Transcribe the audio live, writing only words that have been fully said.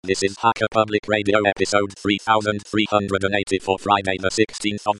This is Hacker Public Radio episode 3380 for Friday the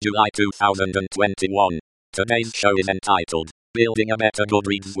 16th of July 2021. Today's show is entitled Building a Better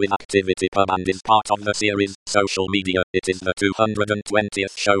Goodreads with ActivityPub and is part of the series Social Media. It is the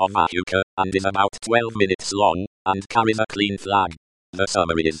 220th show of Ahuka and is about 12 minutes long and carries a clean flag. The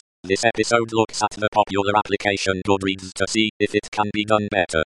summary is, this episode looks at the popular application Goodreads to see if it can be done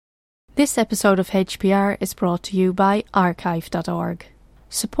better. This episode of HPR is brought to you by archive.org.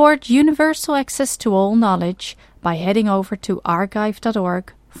 Support universal access to all knowledge by heading over to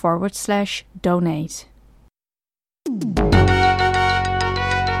archive.org/donate.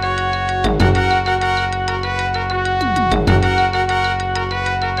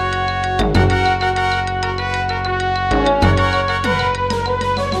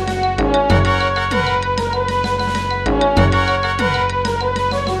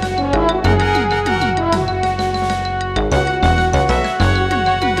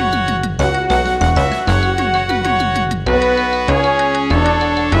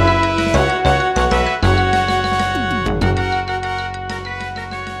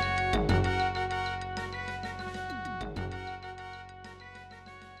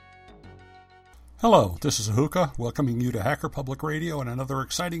 Hello, this is Ahuka, welcoming you to Hacker Public Radio and another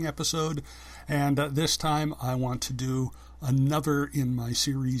exciting episode. And this time I want to do another in my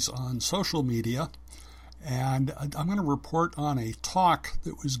series on social media. And I'm going to report on a talk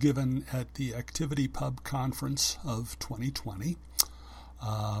that was given at the ActivityPub conference of 2020.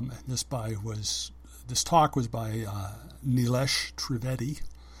 This talk was by Nilesh Trivedi.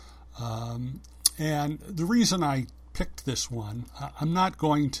 And the reason I picked this one, I'm not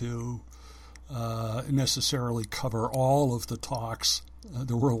going to necessarily cover all of the talks.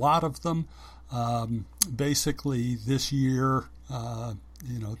 There were a lot of them. Basically, this year,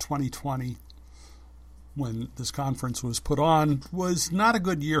 2020, when this conference was put on, was not a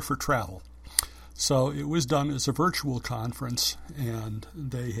good year for travel. So it was done as a virtual conference, and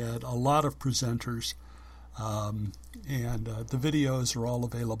they had a lot of presenters. And the videos are all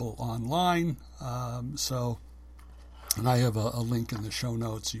available online. And I have a link in the show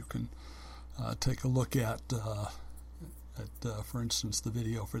notes. You can take a look at, for instance, the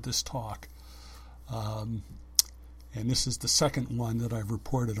video for this talk. And this is the second one that I've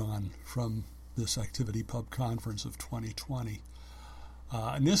reported on from this ActivityPub conference of 2020.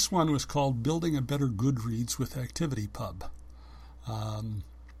 And this one was called Building a Better Goodreads with ActivityPub. And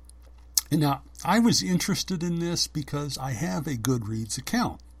now, I was interested in this because I have a Goodreads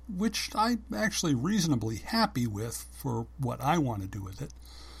account, which I'm actually reasonably happy with for what I want to do with it.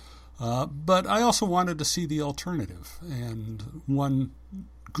 But I also wanted to see the alternative, and one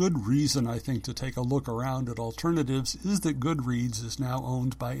good reason, I think, to take a look around at alternatives is that Goodreads is now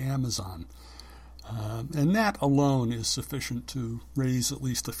owned by Amazon. And that alone is sufficient to raise at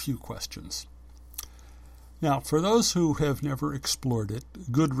least a few questions. Now, for those who have never explored it,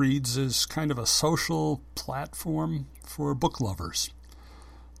 Goodreads is kind of a social platform for book lovers.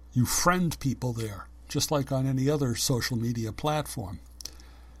 You friend people there, just like on any other social media platform.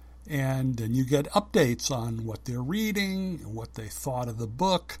 And then you get updates on what they're reading, what they thought of the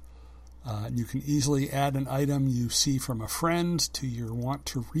book. You can easily add an item you see from a friend to your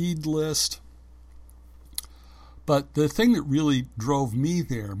want-to-read list. But the thing that really drove me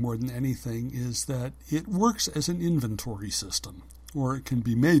there more than anything is that it works as an inventory system, or it can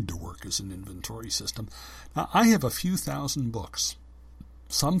be made to work as an inventory system. Now, I have a few thousand books,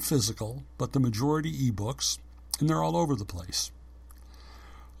 some physical, but the majority ebooks, and they're all over the place.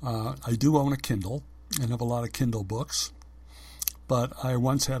 I do own a Kindle and have a lot of Kindle books, but I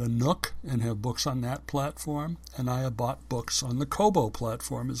once had a Nook and have books on that platform, and I have bought books on the Kobo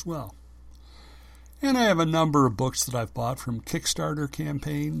platform as well. And I have a number of books that I've bought from Kickstarter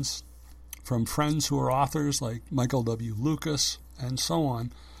campaigns, from friends who are authors like Michael W. Lucas, and so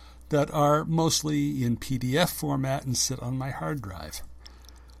on, that are mostly in PDF format and sit on my hard drive.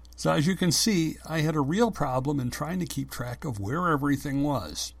 So as you can see, I had a real problem in trying to keep track of where everything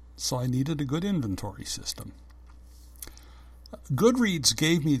was, so I needed a good inventory system. Goodreads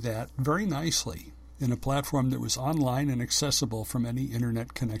gave me that very nicely in a platform that was online and accessible from any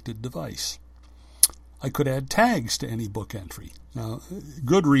internet-connected device. I could add tags to any book entry. Now,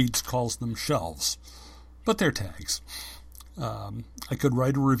 Goodreads calls them shelves, but they're tags. I could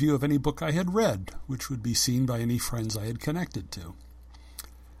write a review of any book I had read, which would be seen by any friends I had connected to.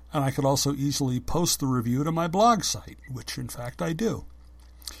 And I could also easily post the review to my blog site, which in fact I do.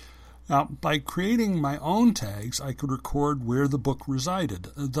 Now, by creating my own tags, I could record where the book resided,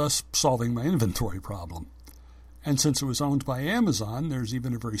 thus solving my inventory problem. And since it was owned by Amazon, there's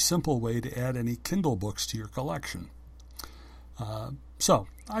even a very simple way to add any Kindle books to your collection. So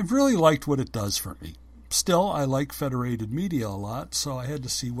I've really liked what it does for me. Still, I like federated media a lot, so I had to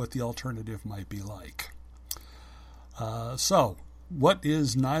see what the alternative might be like. So, what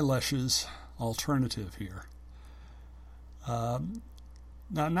is Nilesh's alternative here? Now,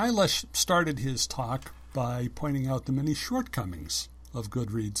 Nilesh started his talk by pointing out the many shortcomings of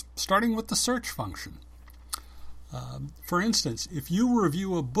Goodreads, starting with the search function. For instance, if you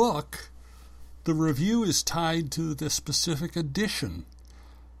review a book, the review is tied to the specific edition,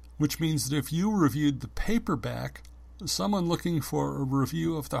 which means that if you reviewed the paperback, someone looking for a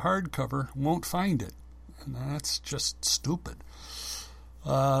review of the hardcover won't find it. And that's just stupid.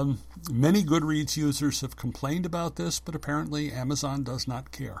 Many Goodreads users have complained about this, but apparently Amazon does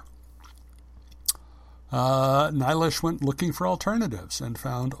not care. Nilesh went looking for alternatives and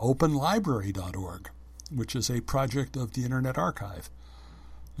found openlibrary.org, which is a project of the Internet Archive.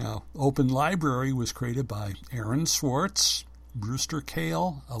 Now, Open Library was created by Aaron Swartz, Brewster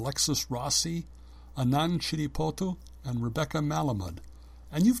Kale, Alexis Rossi, Anand Chiripotu, and Rebecca Malamud.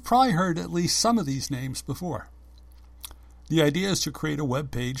 And you've probably heard at least some of these names before. The idea is to create a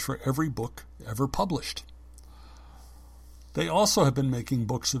web page for every book ever published. They also have been making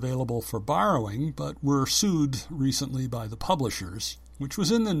books available for borrowing, but were sued recently by the publishers, which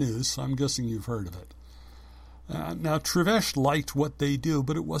was in the news, so I'm guessing you've heard of it. Now, Trivesh liked what they do,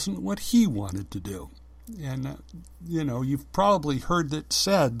 but it wasn't what he wanted to do. And, you've probably heard it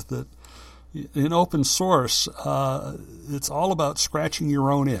said that in open source, it's all about scratching your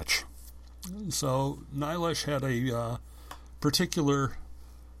own itch. So Nilesh had a particular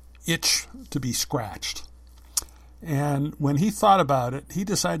itch to be scratched. And when he thought about it, he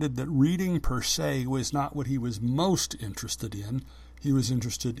decided that reading per se was not what he was most interested in. He was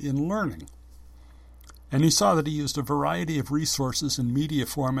interested in learning. And he saw that he used a variety of resources and media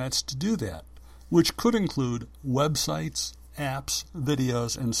formats to do that, which could include websites, apps,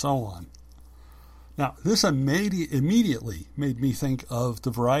 videos, and so on. Now, this immediately made me think of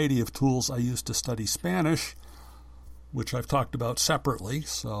the variety of tools I use to study Spanish, which I've talked about separately,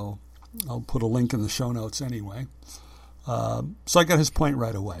 so I'll put a link in the show notes anyway. So I got his point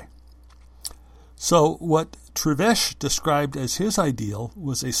right away. So what Trivesh described as his ideal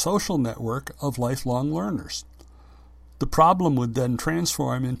was a social network of lifelong learners. The problem would then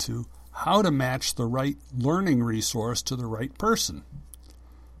transform into how to match the right learning resource to the right person.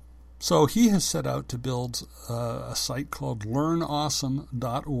 So he has set out to build a site called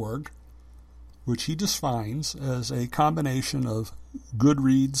learnawesome.org, which he defines as a combination of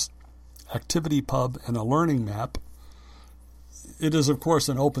Goodreads, ActivityPub, and a learning map. It is, of course,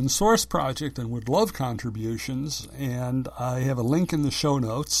 an open source project and would love contributions, and I have a link in the show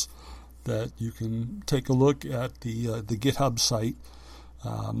notes that you can take a look at the GitHub site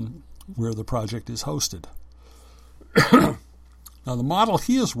where the project is hosted. Now, the model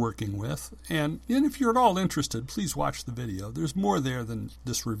he is working with, and if you're at all interested, please watch the video. There's more there than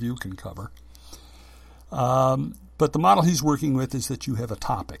this review can cover. But the model he's working with is that you have a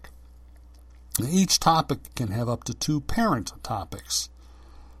topic. Each topic can have up to 2 parent topics.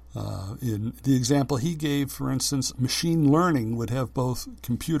 In the example he gave, for instance, machine learning would have both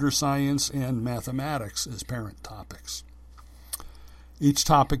computer science and mathematics as parent topics. Each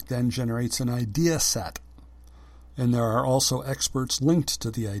topic then generates an idea set, and there are also experts linked to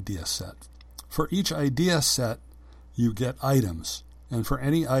the idea set. For each idea set, you get items, and for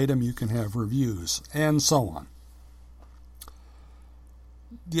any item you can have reviews, and so on.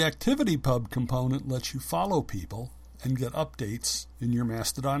 The ActivityPub component lets you follow people and get updates in your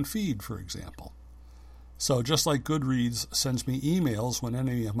Mastodon feed, for example. So just like Goodreads sends me emails when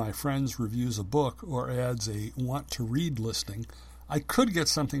any of my friends reviews a book or adds a want-to-read listing, I could get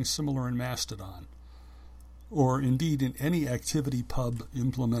something similar in Mastodon, or indeed in any ActivityPub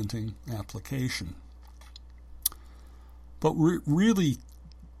implementing application. But what really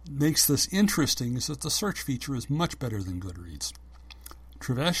makes this interesting is that the search feature is much better than Goodreads.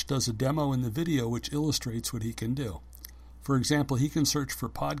 Trivesh does a demo in the video which illustrates what he can do. For example, he can search for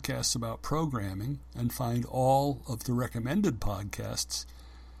podcasts about programming and find all of the recommended podcasts,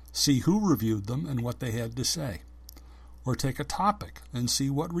 see who reviewed them and what they had to say, or take a topic and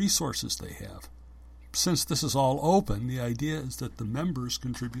see what resources they have. Since this is all open, the idea is that the members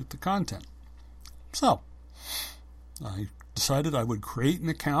contribute the content. So, I decided I would create an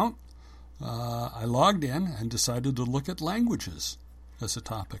account. I logged in and decided to look at languages as a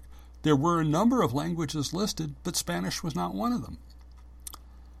topic. There were a number of languages listed, but Spanish was not one of them.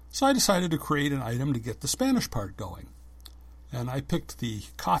 So I decided to create an item to get the Spanish part going. And I picked the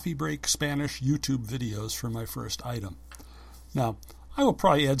Coffee Break Spanish YouTube videos for my first item. Now, I will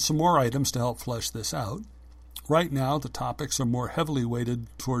probably add some more items to help flesh this out. Right now, the topics are more heavily weighted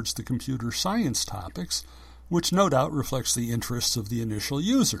towards the computer science topics, which no doubt reflects the interests of the initial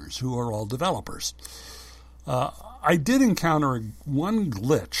users, who are all developers. I did encounter one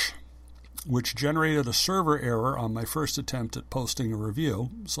glitch, which generated a server error on my first attempt at posting a review,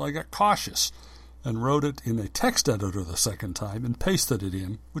 so I got cautious and wrote it in a text editor the second time and pasted it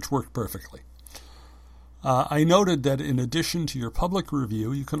in, which worked perfectly. I noted that in addition to your public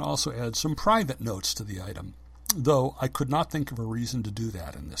review, you can also add some private notes to the item, though I could not think of a reason to do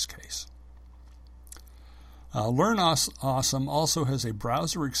that in this case. Learn Awesome also has a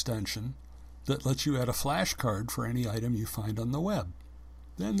browser extension that lets you add a flashcard for any item you find on the web.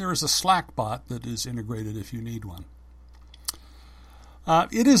 Then there is a Slack bot that is integrated if you need one.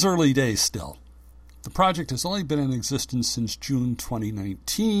 It is early days still. The project has only been in existence since June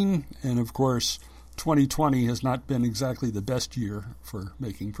 2019, and of course, 2020 has not been exactly the best year for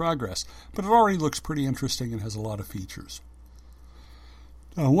making progress, but it already looks pretty interesting and has a lot of features.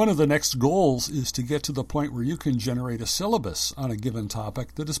 One of the next goals is to get to the point where you can generate a syllabus on a given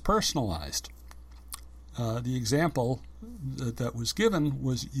topic that is personalized. The example that was given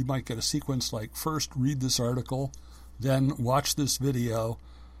was you might get a sequence like, first read this article, then watch this video,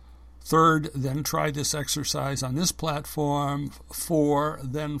 third, then try this exercise on this platform, 4,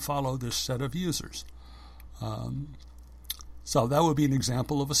 then follow this set of users. So that would be an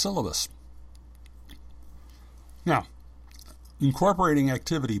example of a syllabus. Now, incorporating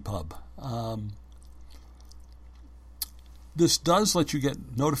ActivityPub. This does let you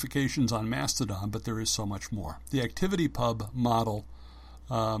get notifications on Mastodon, but there is so much more. The ActivityPub model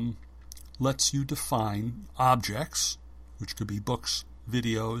lets you define objects, which could be books,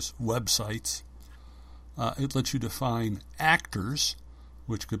 videos, websites. It lets you define actors,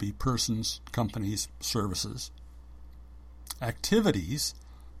 which could be persons, companies, services. Activities,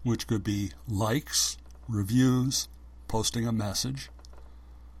 which could be likes, reviews, posting a message.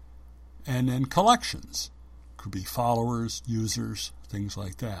 And then collections, could be followers, users, things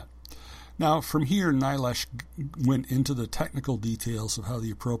like that. Now, from here, Nilesh went into the technical details of how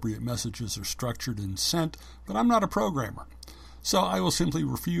the appropriate messages are structured and sent, but I'm not a programmer. So I will simply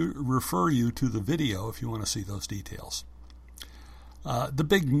refer you to the video if you want to see those details. The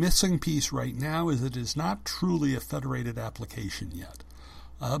big missing piece right now is it is not truly a federated application yet.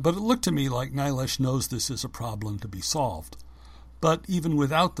 But it looked to me like Nilesh knows this is a problem to be solved. But even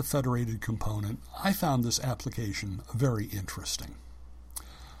without the federated component, I found this application very interesting.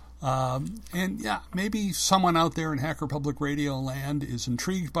 Maybe someone out there in Hacker Public Radio land is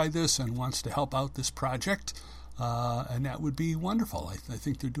intrigued by this and wants to help out this project. And that would be wonderful. I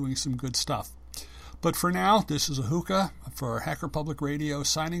think they're doing some good stuff. But for now, this is Ahuka for Hacker Public Radio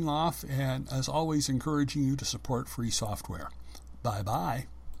signing off, and as always, encouraging you to support free software. Bye-bye.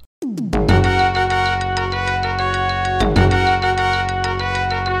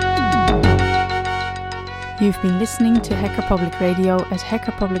 You've been listening to Hacker Public Radio at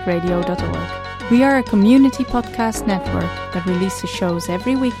hackerpublicradio.org. We are a community podcast network that releases shows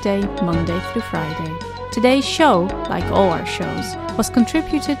every weekday, Monday through Friday. Today's show, like all our shows, was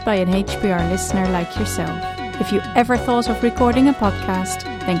contributed by an HPR listener like yourself. If you ever thought of recording a podcast,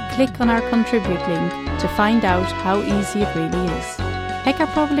 then click on our Contribute link to find out how easy it really is. Hacker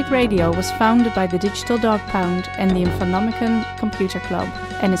Public Radio was founded by the Digital Dog Pound and the Infonomicon Computer Club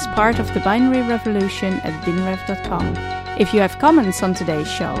and is part of the binary revolution at binrev.com. If you have comments on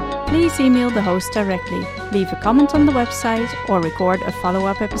today's show, please email the host directly, leave a comment on the website, or record a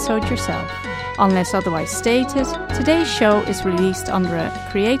follow-up episode yourself. Unless otherwise stated, today's show is released under a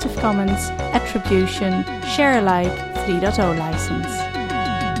Creative Commons Attribution Share Alike 3.0 license.